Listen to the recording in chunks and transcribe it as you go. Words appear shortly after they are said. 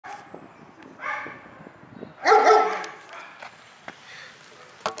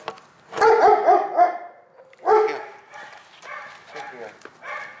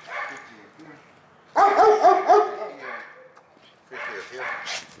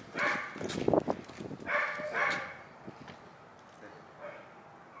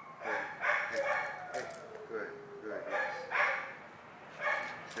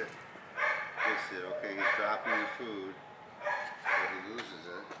Sit. Good sit. Okay, he's dropping the food, so he loses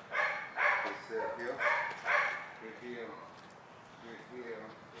it. Good sit. Heel. Good heel. Good heel.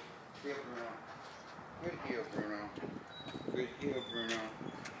 Heel, Bruno. Good heel, Bruno. Good heel, Bruno.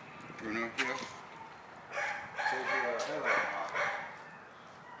 Bruno, heel. Good heel. Hello, Hauk.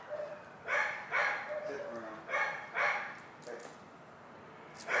 Sit, Bruno. Hey.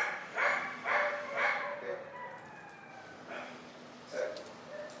 Hey. Sit.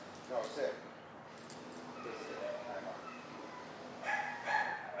 No, sit. Just sit. Hang on.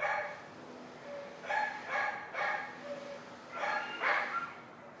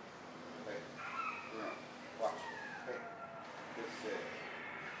 Hey. Bruno, watch. Hey. Good sit.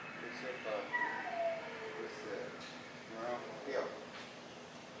 Good sit, bud. Good sit. Bruno, heel.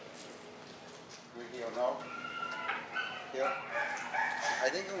 Good heel, no? Heel. I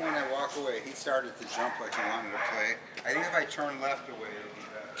think when I walk away, he started to jump like he wanted to play. I think if I turn left away, it'll be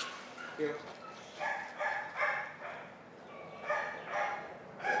better. Heel.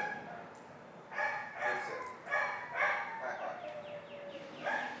 Good sit. Hi, Hauk.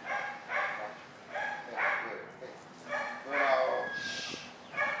 Hey, good. Hey. Bruno.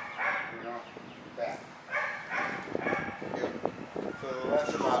 Bruno. Back. Heel. So the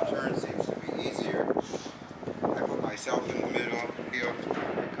left about turn seems to be easier. I put myself in the middle. Heel.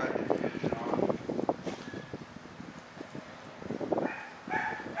 I cut his vision off.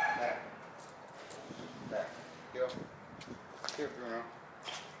 Back. Back. Heel. Here, Bruno.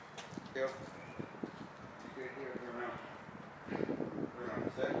 Heel. Good here, Bruno. Bruno,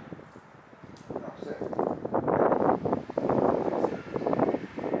 sit. No, sit.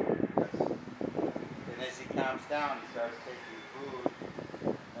 Yes. And as he calms down, he starts taking food.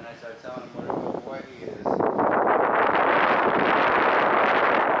 And I start telling him what a good boy he is.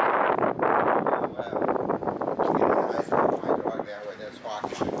 Get his eyes off my dog that way. That's Hauk in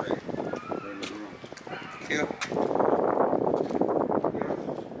the crate. We're in the room. Heel.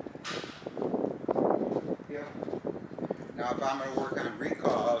 Now if I'm going to work on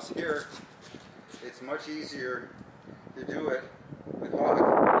recalls here, it's much easier to do it with Hauk.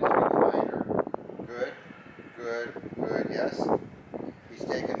 Just be finer. Good, good, good, yes. He's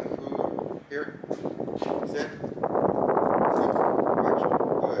taking the food. Here, sit. Watch.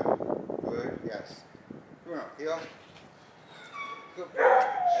 Good, good, yes. Bruno, heel. Good boy.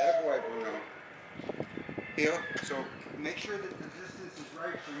 Attaboy, Bruno. Heel. So make sure that the distance is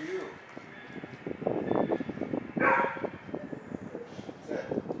right for you. Sit.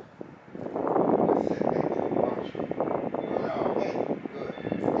 Sit. Hey, watch. Bruno, hey, good.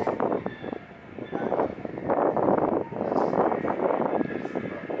 Hey.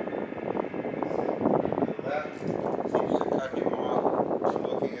 The left seems to cut him off from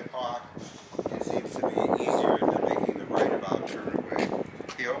looking at Hauk. It seems to be easier than making the right about turn away.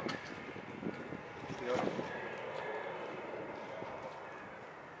 Heel. Heel.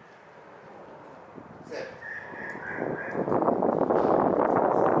 Sit.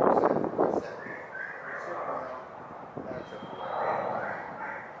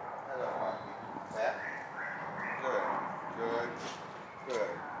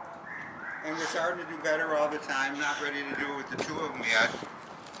 And we're starting to do better all the time. Not ready to do it with the two of them yet.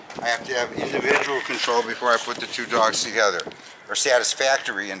 I have to have individual control before I put the two dogs together. Or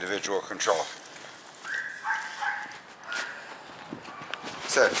satisfactory individual control.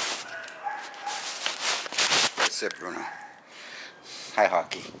 Sit. Sit, Bruno. Hi,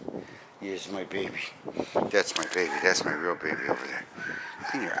 Hawkie. Here's my baby. That's my baby. That's my real baby over there.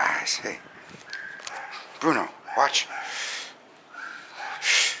 Look in your eyes. Hey. Bruno, watch.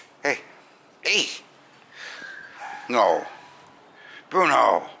 Hey. Hey. No.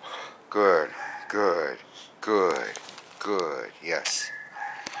 Bruno.